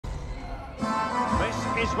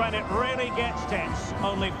is when it really gets tense.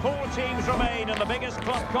 Only 4 teams remain in the biggest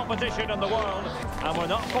club competition in the world, and we're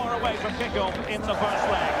not far away from kickoff in the first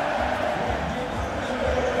leg.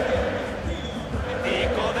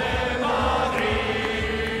 Athletico de Madrid.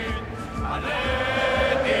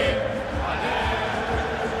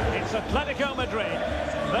 It's Atletico Madrid.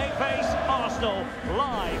 They face Arsenal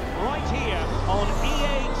live right here on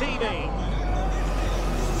EA TV.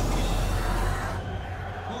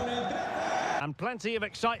 And plenty of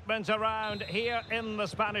excitement around here in the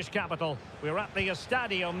Spanish capital. We're at the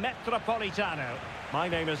Estadio Metropolitano. My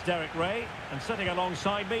name is Derek Ray, and sitting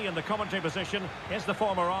alongside me in the commentary position is the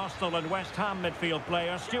former Arsenal and West Ham midfield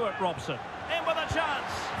player, Stuart Robson. In with a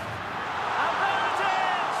chance! And there it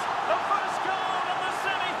is! The first goal in the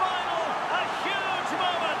semi-final! A huge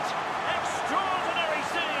moment! Extraordinary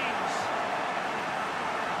scenes!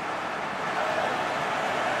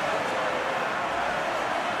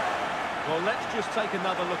 Well, let's just take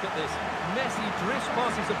another look at this. Messi drifts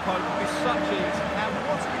past his opponent with such ease. And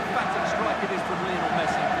what an emphatic strike it is from Lionel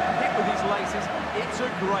Messi. Hit with his laces, it's a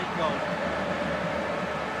great goal.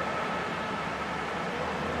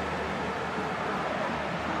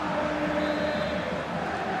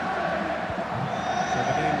 So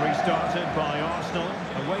the game restarted by Arsenal.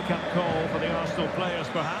 A wake-up call for the Arsenal players,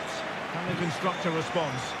 perhaps. Can they construct a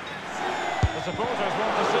response? The supporters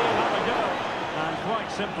want to see him have a go. And quite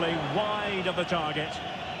simply, wide of the target.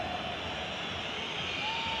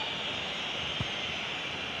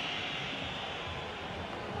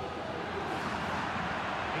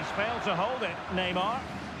 He's failed to hold it, Neymar.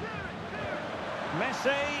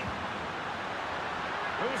 Messi.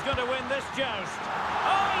 Who's going to win this joust?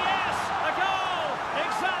 Oh, yes! A goal!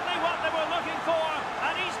 Exactly what they were looking for,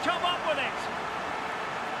 and he's come up with it.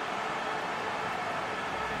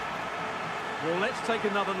 Well, let's take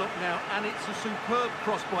another look now, and it's a superb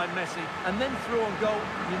cross by Messi, and then through on goal.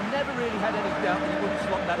 You never really had any doubt that he wouldn't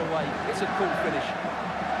slot that away. It's a cool finish.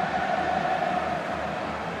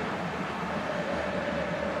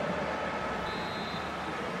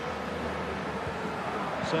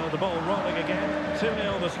 So the ball rolling again,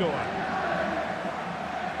 2-0 the score.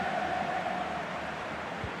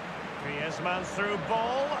 Griezmann through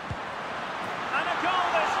ball, and a goal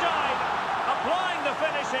this time, applying the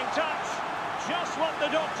finishing touch. Just what the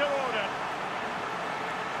doctor ordered.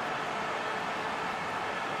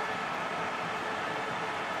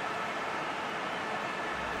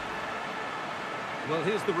 Well,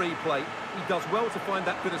 here's the replay. He does well to find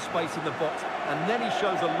that bit of space in the box, and then he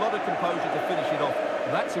shows a lot of composure to finish it off.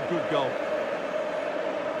 That's a good goal.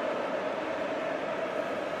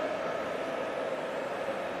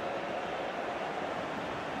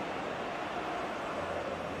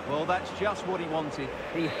 Well, that's just what he wanted.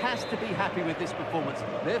 He has to be happy with this performance.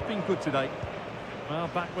 They've been good today. Well,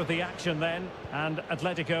 back with the action then, and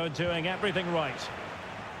Atletico doing everything right.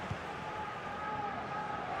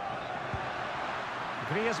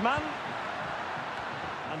 Griezmann.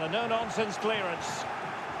 And a no-nonsense clearance.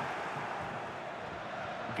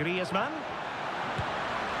 Griezmann.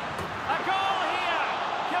 A goal here!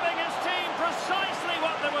 Giving his team precisely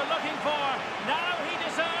what they were looking for. Now he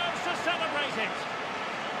deserves to celebrate it.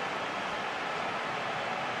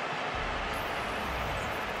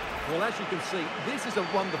 Well, as you can see, this is a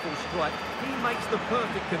wonderful strike. He makes the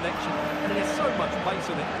perfect connection, and there's so much pace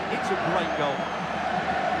on it. It's a great goal.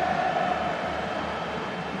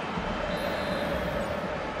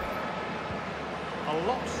 A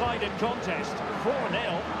lopsided contest,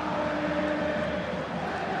 4-0.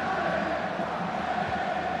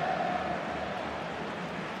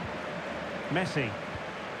 Messi.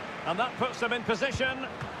 And that puts them in position.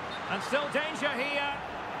 And still danger here.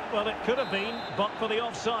 Well, it could have been, but for the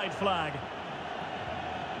offside flag.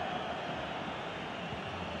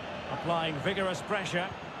 Applying vigorous pressure.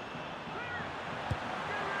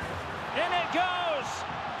 In it goes!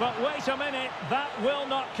 But wait a minute, that will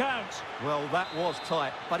not count. Well, that was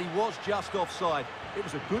tight, but he was just offside. It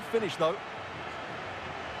was a good finish, though.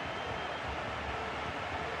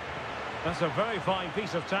 That's a very fine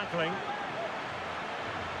piece of tackling.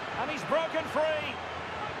 And he's broken free.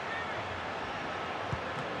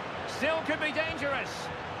 Still could be dangerous.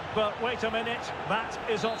 But wait a minute, that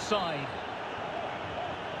is offside.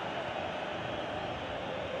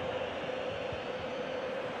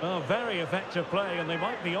 Oh, very effective play, and they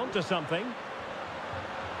might be onto something.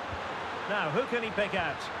 Now, who can he pick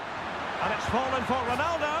out? And it's fallen for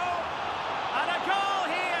Ronaldo. And a goal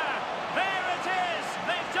here. There it is.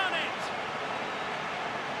 They've done it.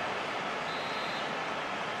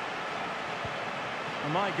 Oh,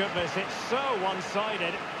 my goodness, it's so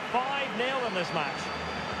one-sided. 5-0 in this match.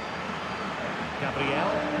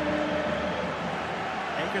 Gabriel.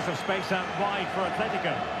 focus of space out wide for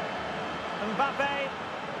Atletico. Mbappe.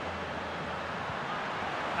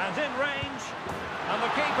 And in range. And the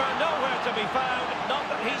keeper nowhere to be found. Not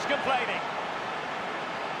that he's complaining.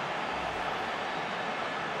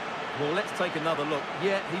 Well, let's take another look.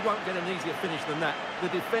 Yeah, he won't get an easier finish than that. The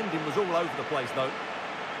defending was all over the place, though.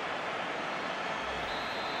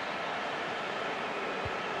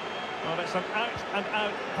 Well, it's an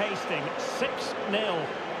out-and-out pasting. 6-0.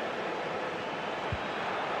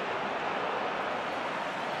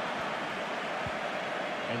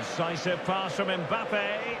 Incisive pass from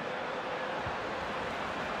Mbappe.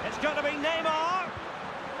 It's got to be Neymar.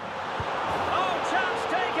 Oh, chance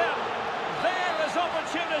taken. There is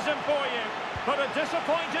opportunism for you, but a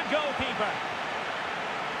disappointed goalkeeper.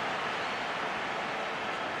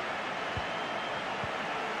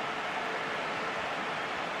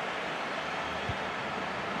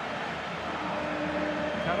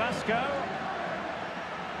 Carrasco.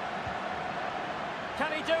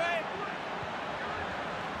 Can he do it?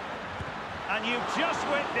 And you've just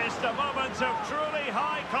witnessed a moment of truly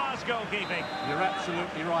high-class goalkeeping. You're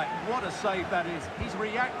absolutely right. What a save that is. He's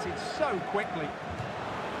reacted so quickly.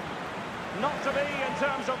 Not to be in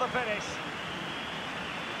terms of the finish.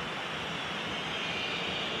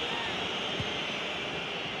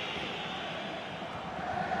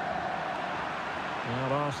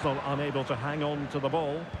 Well, Arsenal unable to hang on to the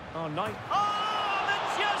ball. Oh, nice. Oh,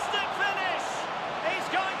 majestic finish! He's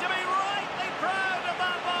going to be rightly proud of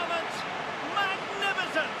that moment.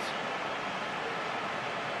 Magnificent!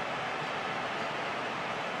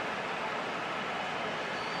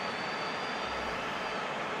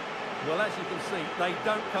 Well, as you can see, they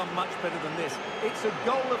don't come much better than this. It's a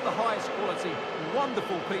goal of the highest quality.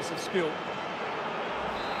 Wonderful piece of skill.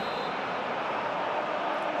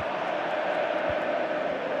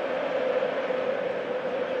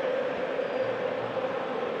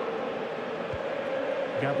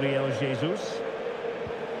 Gabriel Jesus.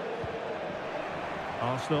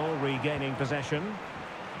 Arsenal regaining possession.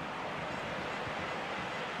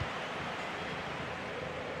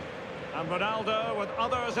 And Ronaldo with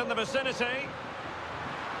others in the vicinity.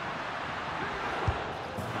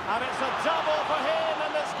 And it's a double for him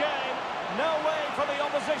in this game. No way for the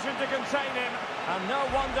opposition to contain him. And no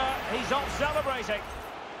wonder he's off celebrating.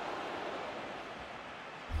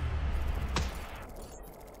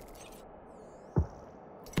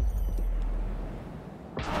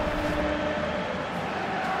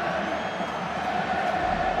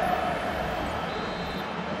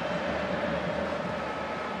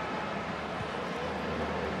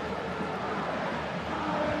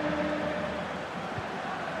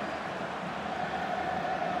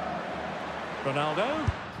 Ronaldo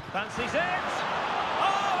fancies it.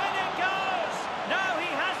 Oh, and it goes! Now he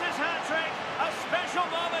has his hat-trick. A special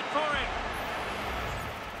moment for him.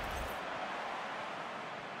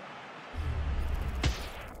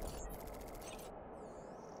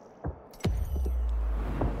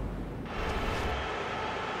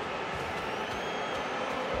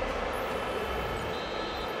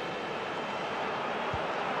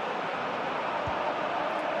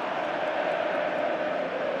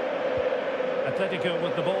 Athletico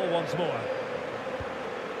with the ball once more.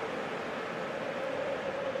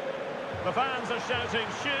 The fans are shouting,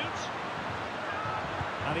 shoot!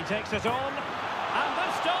 And he takes it on. And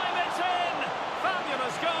this time it's in!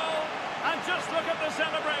 Fabulous goal! And just look at the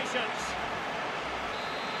celebrations.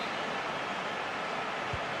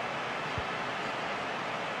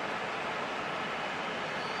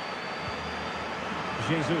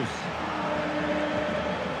 Jesus.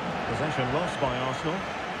 Possession lost by Arsenal.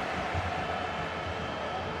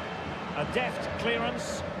 A deft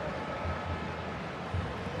clearance.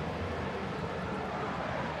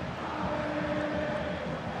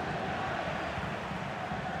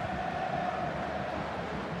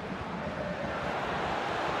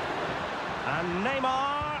 And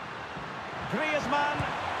Neymar. Griezman.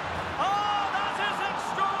 Oh, that is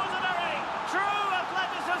extraordinary! True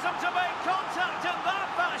athleticism to make contact in that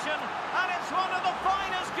fashion. And it's one of the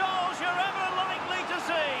finest goals you're ever likely to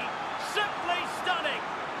see. Simply stunning.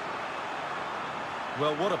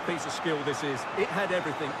 Well, what a piece of skill this is. It had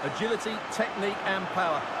everything. Agility, technique and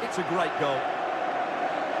power. It's a great goal.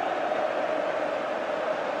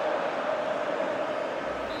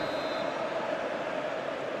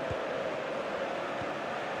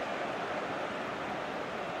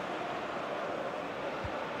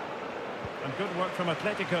 And good work from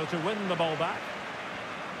Atletico to win the ball back.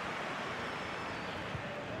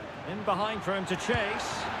 In behind for him to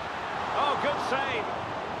chase. Oh, good save.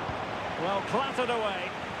 Well, clattered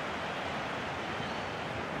away.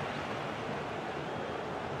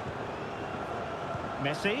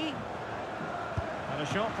 Messi. And a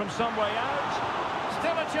shot from some way out.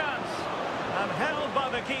 Still a chance. And held by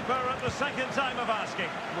the keeper at the second time of asking.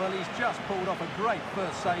 Well, he's just pulled off a great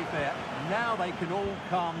first save there. Now they can all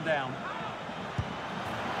calm down.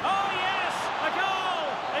 Oh, yes! A goal!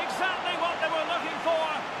 Exactly what they were looking for,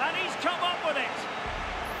 and he's come up with it.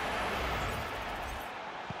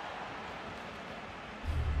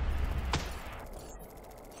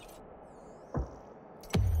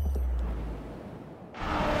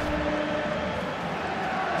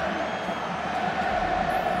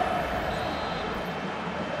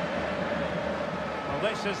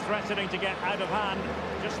 This is threatening to get out of hand.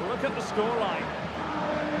 Just look at the scoreline.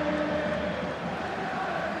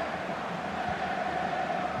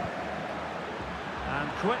 And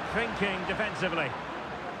quick thinking defensively.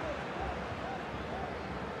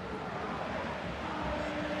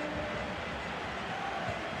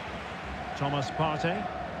 Thomas Partey.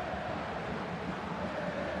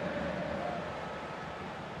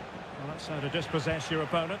 Well, that's how to dispossess your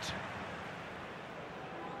opponent.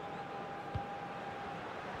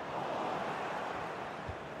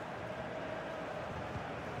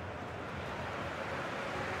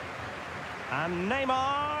 And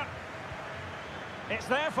Neymar. It's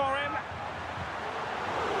there for him.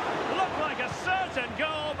 Looked like a certain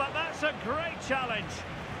goal, but that's a great challenge.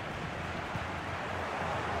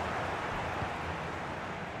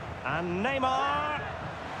 And Neymar.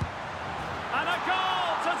 And a goal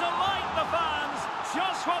to delight the fans.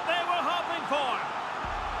 Just what they were hoping for.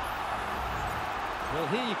 Well,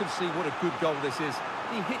 here you can see what a good goal this is.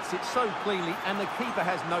 He hits it so cleanly, and the keeper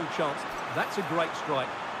has no chance. That's a great strike.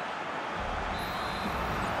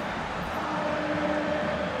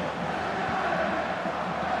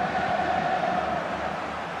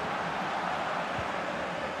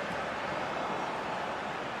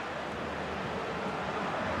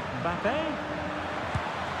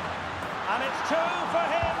 And it's 2 for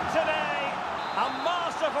him today. A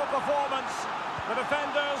masterful performance. The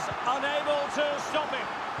defenders unable to stop him.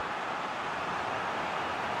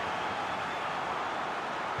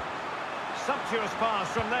 Sumptuous pass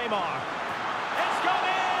from Neymar. It's gone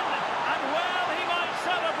in! And well, he might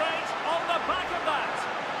celebrate on the back of that.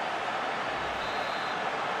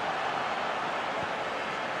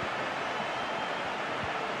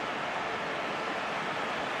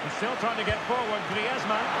 He's still trying to get forward,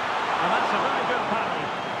 Griezman. And that's a very good parry.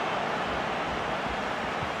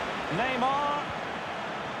 Neymar.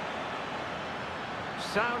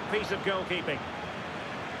 Sound piece of goalkeeping.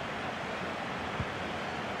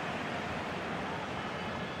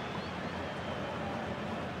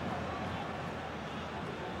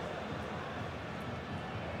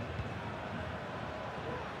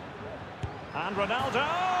 And Ronaldo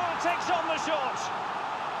takes on the shot.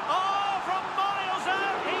 Oh, from miles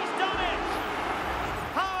out, he's done it.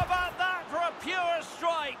 How about that for a pure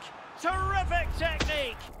strike? Terrific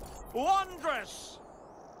technique. Wondrous.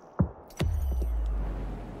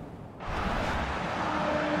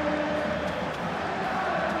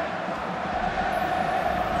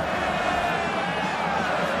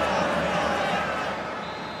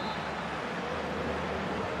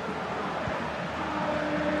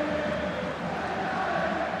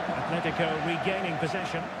 Athletico regaining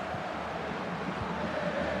possession.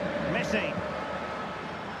 Messi.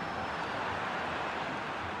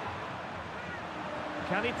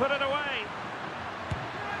 Can he put it away?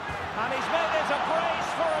 And he's made it a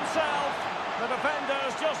brace for himself. The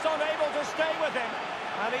defender's just unable to stay with him.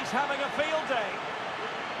 And he's having a field day.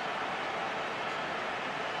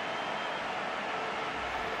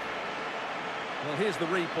 Well, here's the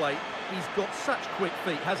replay. He's got such quick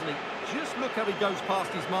feet, hasn't he? Just look how he goes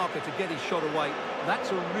past his marker to get his shot away.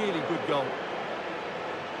 That's a really good goal.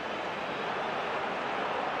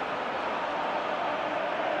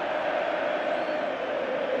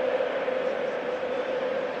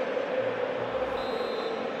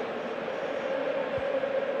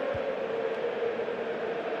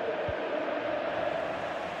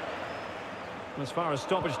 As far as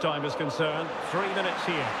stoppage time is concerned, 3 minutes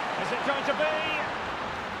here. Is it going to be?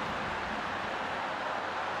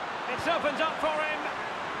 It's opened up for him.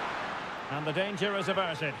 And the danger is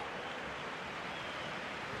averted.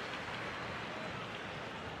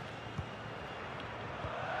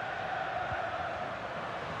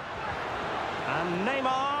 And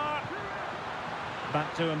Neymar.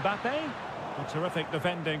 Back to Mbappe. A terrific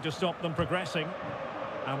defending to stop them progressing.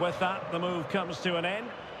 And with that, the move comes to an end.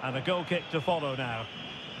 And a goal kick to follow now.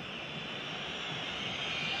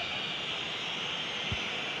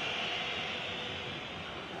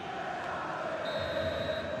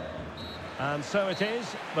 And so it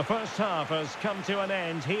is. The first half has come to an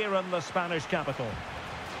end here in the Spanish capital.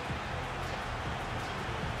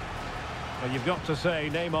 Well, you've got to say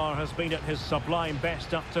Neymar has been at his sublime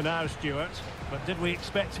best up to now, Stuart. But did we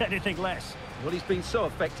expect anything less? Well, he's been so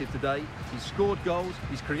effective today. He's scored goals,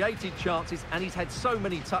 he's created chances, and he's had so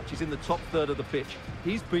many touches in the top third of the pitch.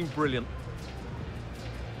 He's been brilliant.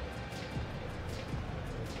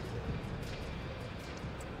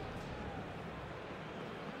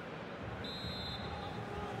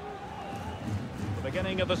 The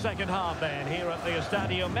beginning of the second half then, here at the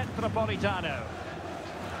Estadio Metropolitano.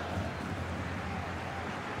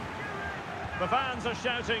 The fans are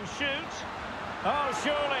shouting, shoot! Oh,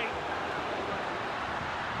 surely!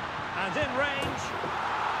 And in range,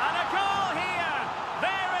 and a goal here!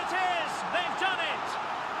 There it is! They've done it!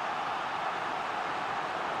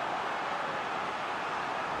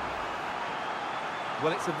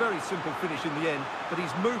 Well, it's a very simple finish in the end, but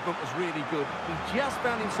his movement was really good. He just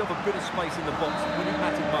found himself a bit of space in the box when it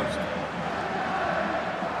mattered most.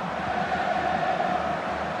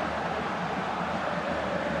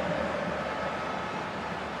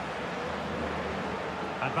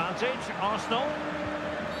 Advantage, Arsenal.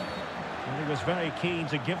 Well, he was very keen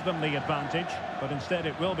to give them the advantage, but instead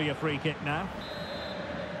it will be a free kick now.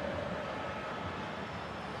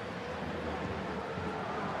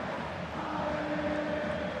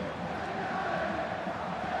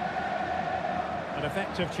 An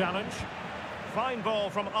effective challenge. Fine ball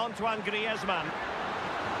from Antoine Griezmann.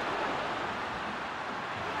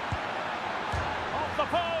 Off the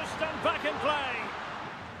post and back in play.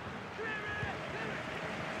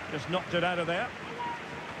 Just knocked it out of there.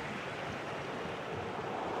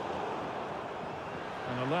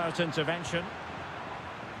 An alert intervention.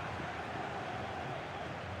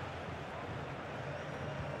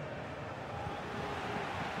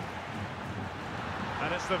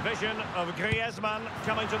 And it's the vision of Griezmann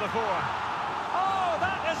coming to the fore. Oh,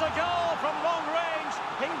 that is a goal from long range.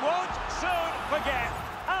 He won't soon forget.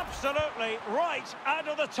 Absolutely right out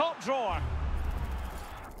of the top drawer.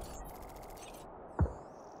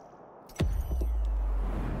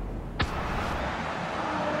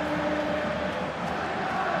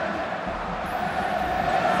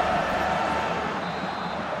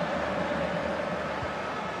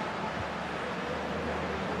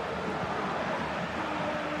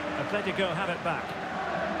 Athletico have it back.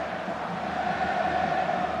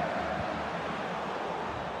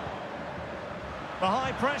 The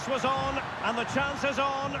high press was on, and the chance is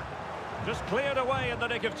on. Just cleared away in the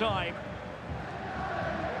nick of time.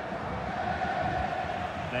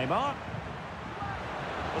 Neymar.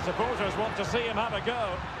 The supporters want to see him have a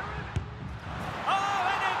go. Oh,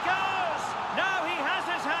 and it goes! Now he has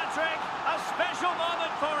his hat-trick. A special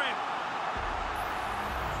moment for him.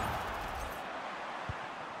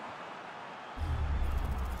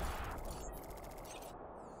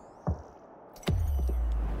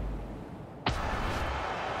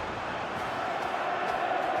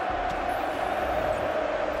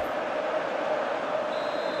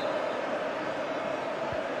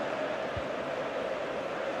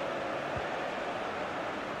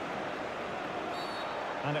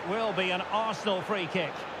 And it will be an Arsenal free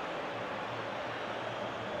kick.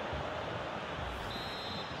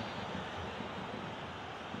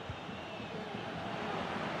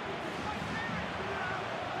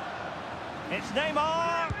 It's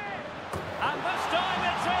Neymar. And this time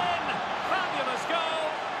it's in. Fabulous goal.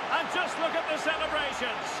 And just look at the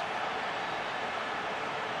celebrations.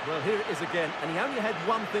 Well, here it is again, and he only had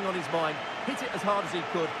one thing on his mind. Hit it as hard as he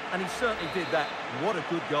could, and he certainly did that. What a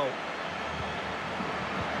good goal.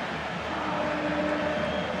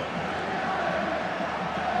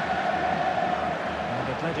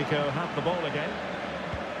 Athletico have the ball again.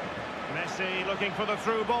 Messi looking for the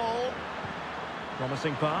through ball.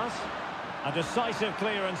 Promising pass. A decisive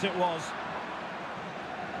clearance it was.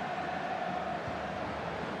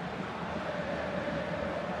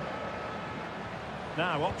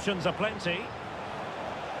 Now options are plenty.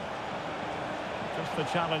 Just the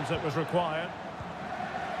challenge that was required.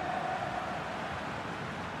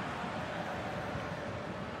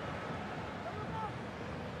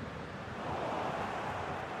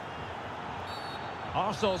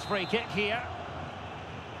 Arsenal's free kick here.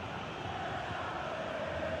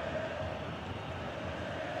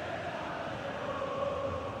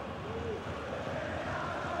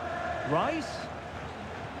 Rice.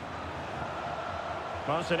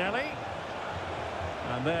 Martinelli.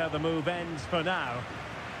 And there the move ends for now.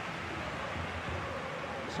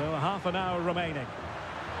 So half an hour remaining.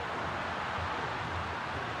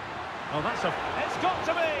 Oh, that's a... It's got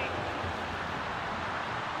to be!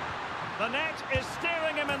 The net is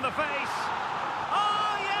staring him in the face.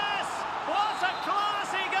 Oh, yes! What a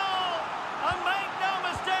classy goal! And make no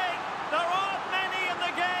mistake, there aren't many in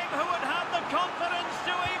the game who would have the confidence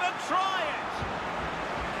to even try it.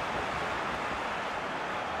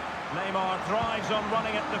 Neymar thrives on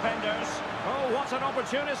running at defenders. Oh, what an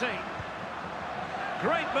opportunity.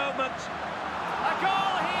 Great movement. A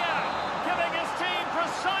goal here, giving his team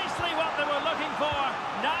precisely what they were looking for.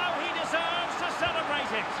 Now he deserves to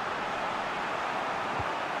celebrate it.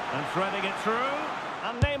 And threading it through,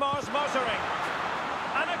 and Neymar's motoring.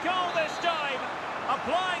 And a goal this time,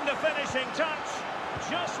 applying the finishing touch.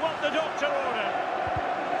 Just what the doctor ordered.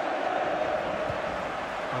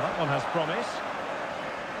 Well, that one has promise.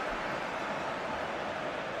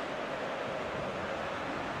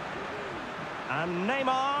 And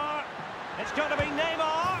Neymar. It's going to be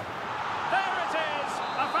Neymar. There it is.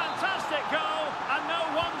 A fantastic goal. And no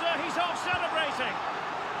wonder he's off celebrating.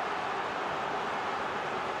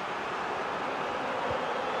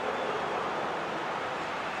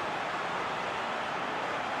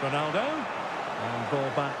 Ronaldo. And ball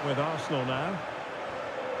back with Arsenal now.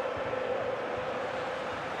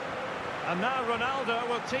 And now Ronaldo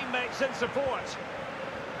with teammates in support.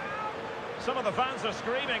 Some of the fans are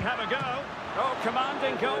screaming, have a go. Oh,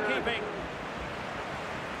 commanding goalkeeping.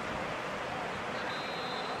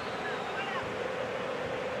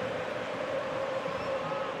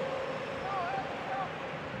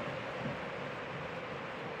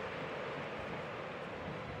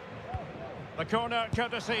 The corner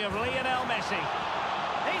courtesy of Lionel Messi.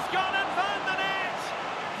 He's gone and found the net.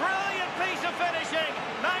 Brilliant piece of finishing.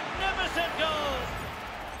 Magnificent goal.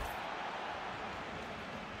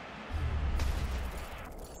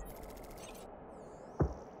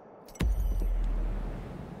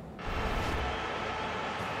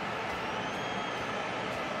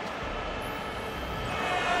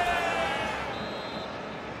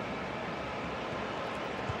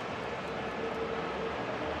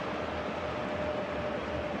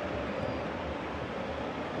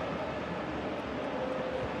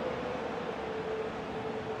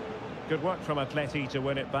 Good work from Atleti to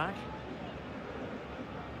win it back.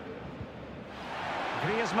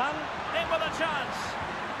 Griezman in with a chance.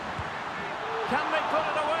 Can they put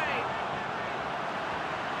it away?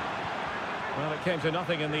 Well, it came to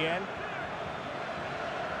nothing in the end.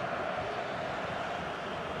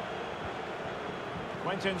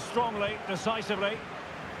 Went in strongly, decisively.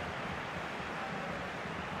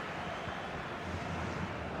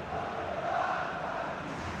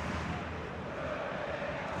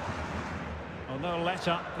 No let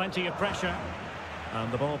up, plenty of pressure.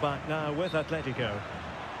 And the ball back now with Athletico.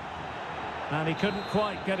 And he couldn't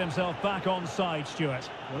quite get himself back on side, Stuart.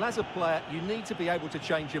 Well, as a player, you need to be able to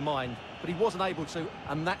change your mind, but he wasn't able to,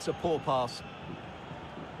 and that's a poor pass.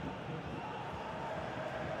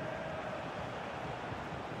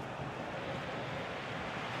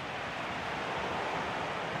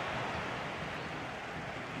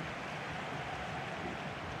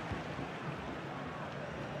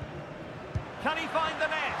 Can he find the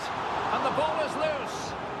net? And the ball is loose.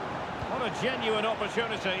 What a genuine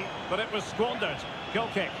opportunity, but it was squandered. Goal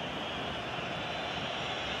kick.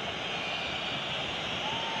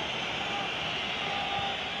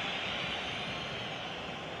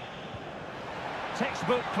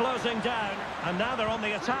 Textbook closing down, and now they're on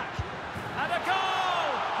the attack. And a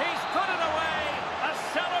goal! He's put it away! A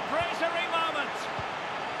celebratory moment!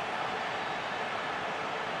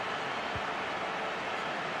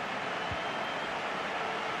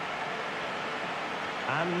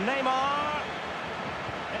 And Neymar.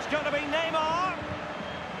 It's going to be Neymar.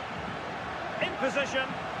 In position.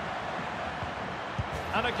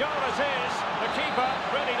 And a goal it is. The keeper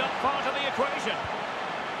really not part of the equation.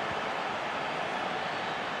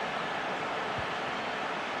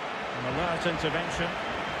 An alert intervention.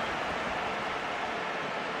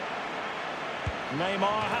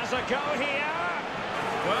 Neymar has a go here.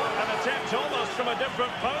 Well, an attempt almost from a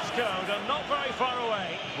different postcode and not very far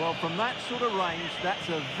away. Well, from that sort of range, that's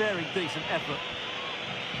a very decent effort.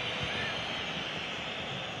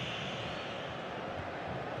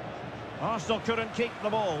 Arsenal couldn't keep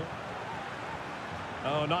the ball.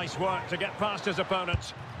 Oh, nice work to get past his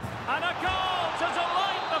opponent. And a goal to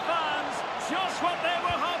delight the fans. Just what they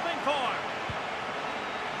were hoping for.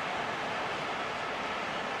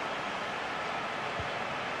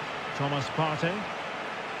 Thomas Partey.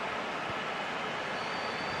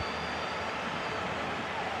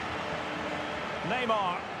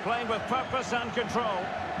 Neymar playing with purpose and control.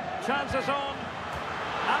 Chances on.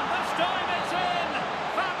 And this time it's in.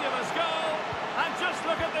 Fabulous goal. And just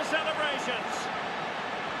look at the celebrations.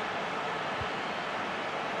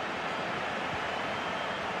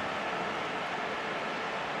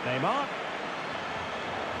 Neymar.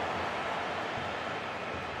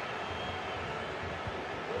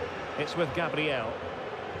 It's with Gabriel.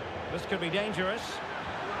 This could be dangerous.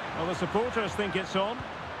 Well, the supporters think it's on.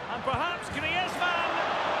 And perhaps Griezmann.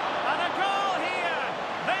 And a goal here.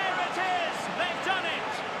 There it is. They've done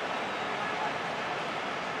it.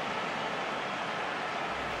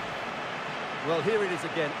 Well, here it is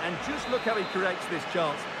again. And just look how he creates this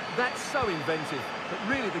chance. That's so inventive. But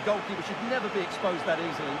really, the goalkeeper should never be exposed that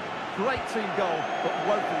easily. Great team goal, but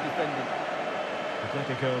woeful defending.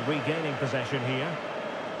 Athletico regaining possession here.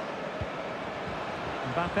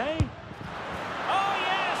 Mbappe. Oh,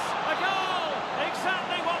 yes! A goal!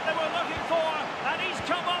 Exactly what they were looking for, and he's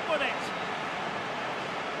come up with it.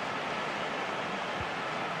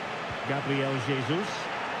 Gabriel Jesus.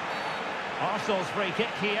 Arsenal's free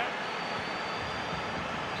kick here.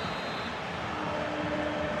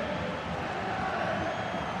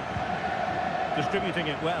 Distributing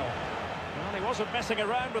it well. Well, he wasn't messing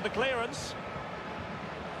around with the clearance.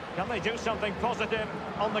 Can they do something positive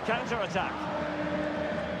on the counter-attack?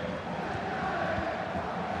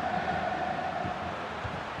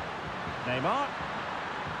 Neymar.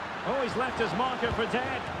 Oh, he's left his marker for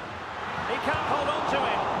dead. He can't hold on to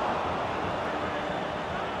it.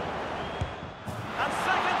 And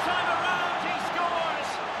second time around he scores.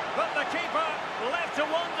 But the keeper left to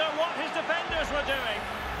wonder what his defenders were doing.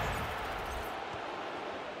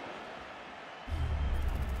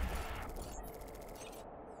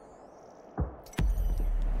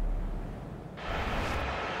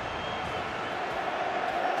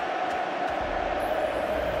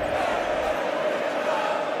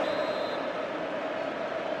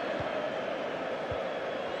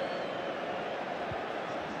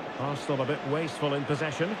 Arsenal a bit wasteful in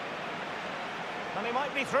possession. And he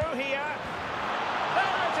might be through here.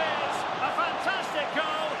 There it is! A fantastic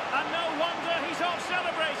goal, and no wonder he's off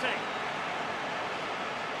celebrating.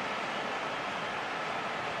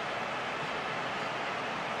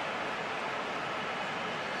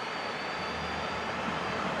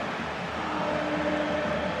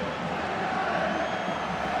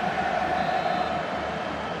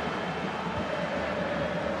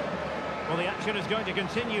 Well, the action is going to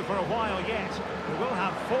continue for a while yet. We will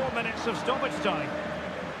have 4 minutes of stoppage time.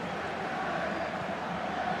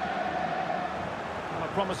 Well,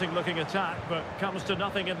 a promising looking attack, but comes to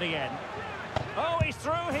nothing in the end. Oh, he's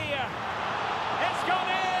through here. It's gone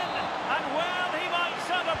in! And well, he might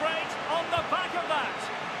celebrate on the back of that.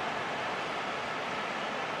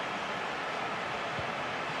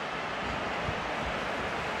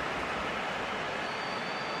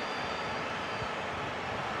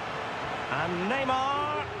 And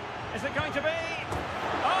Neymar, is it going to be?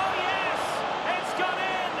 Oh yes, it's gone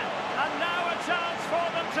in, and now a chance for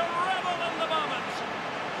them to revel in the moment.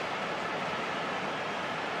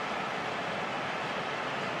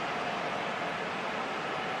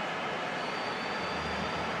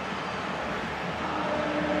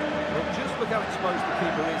 Well, just look how exposed the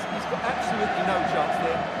keeper is. He's got absolutely no chance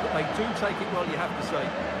there, but they do take it well, you have to say.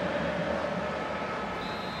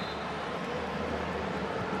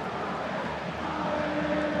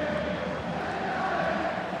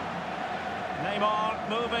 Neymar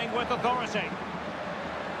moving with authority.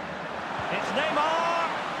 It's Neymar!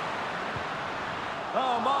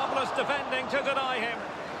 Oh, marvellous defending to deny him.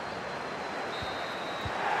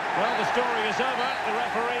 Well, the story is over. The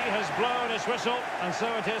referee has blown his whistle, and so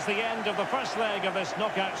it is the end of the first leg of this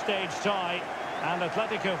knockout stage tie. And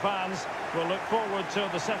Atletico fans will look forward to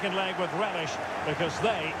the second leg with relish, because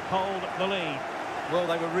they hold the lead. Well,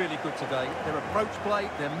 they were really good today. Their approach play,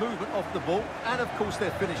 their movement off the ball, and of course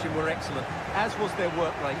their finishing were excellent, as was their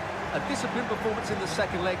work rate. A disciplined performance in the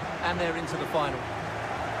second leg, and they're into the final.